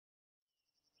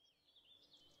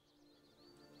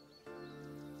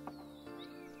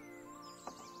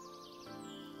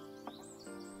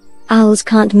Owls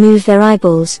can't move their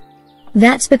eyeballs.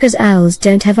 That's because owls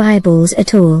don't have eyeballs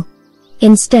at all.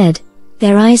 Instead,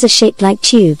 their eyes are shaped like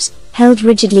tubes, held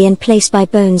rigidly in place by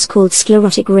bones called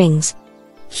sclerotic rings.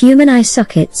 Human eye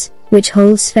sockets, which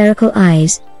hold spherical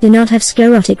eyes, do not have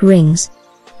sclerotic rings.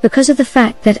 Because of the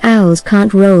fact that owls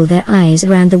can't roll their eyes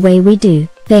around the way we do,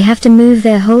 they have to move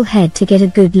their whole head to get a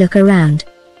good look around.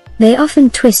 They often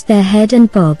twist their head and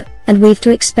bob, and weave to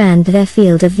expand their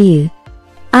field of view.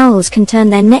 Owls can turn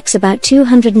their necks about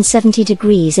 270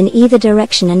 degrees in either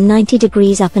direction and 90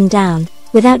 degrees up and down,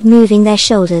 without moving their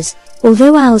shoulders.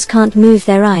 Although owls can't move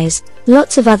their eyes,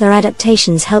 lots of other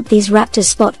adaptations help these raptors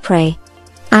spot prey.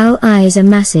 Owl eyes are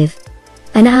massive.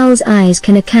 An owl's eyes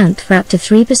can account for up to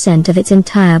 3% of its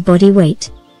entire body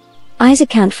weight. Eyes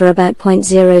account for about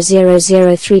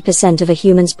 0.0003% of a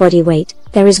human's body weight.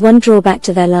 There is one drawback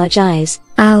to their large eyes.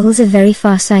 Owls are very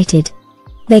far-sighted.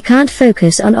 They can't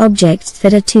focus on objects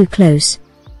that are too close.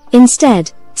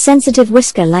 Instead, sensitive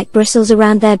whisker-like bristles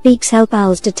around their beaks help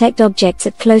owls detect objects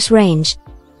at close range.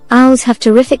 Owls have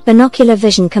terrific binocular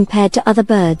vision compared to other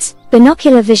birds.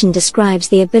 Binocular vision describes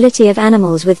the ability of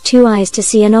animals with two eyes to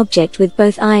see an object with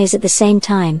both eyes at the same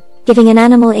time, giving an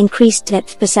animal increased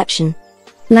depth perception.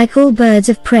 Like all birds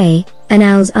of prey, an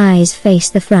owl's eyes face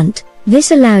the front.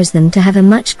 This allows them to have a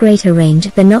much greater range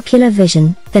of binocular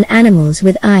vision than animals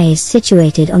with eyes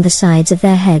situated on the sides of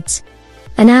their heads.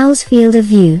 An owl's field of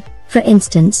view, for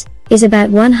instance, is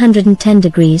about 110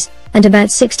 degrees, and about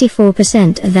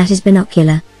 64% of that is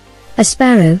binocular. A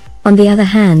sparrow, on the other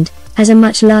hand, has a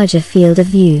much larger field of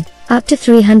view, up to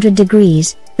 300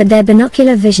 degrees, but their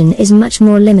binocular vision is much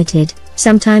more limited,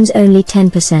 sometimes only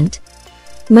 10%.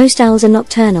 Most owls are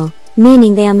nocturnal,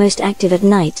 meaning they are most active at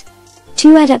night.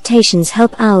 Two adaptations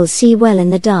help owls see well in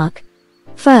the dark.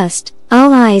 First,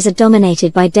 owl eyes are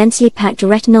dominated by densely packed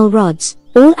retinal rods.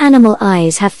 All animal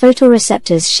eyes have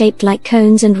photoreceptors shaped like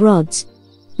cones and rods.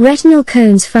 Retinal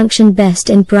cones function best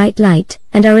in bright light,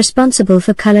 and are responsible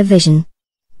for color vision.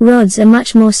 Rods are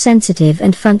much more sensitive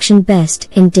and function best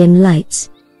in dim lights.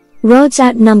 Rods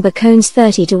outnumber cones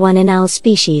 30 to 1 in owl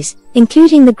species,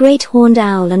 including the great horned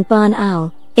owl and barn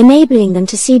owl, enabling them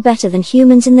to see better than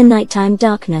humans in the nighttime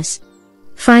darkness.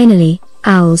 Finally,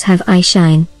 owls have eye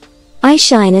shine. Eye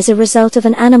shine is a result of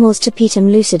an animal's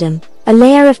tapetum lucidum, a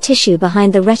layer of tissue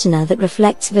behind the retina that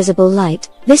reflects visible light.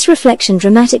 This reflection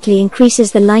dramatically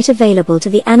increases the light available to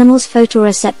the animal's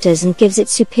photoreceptors and gives it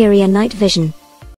superior night vision.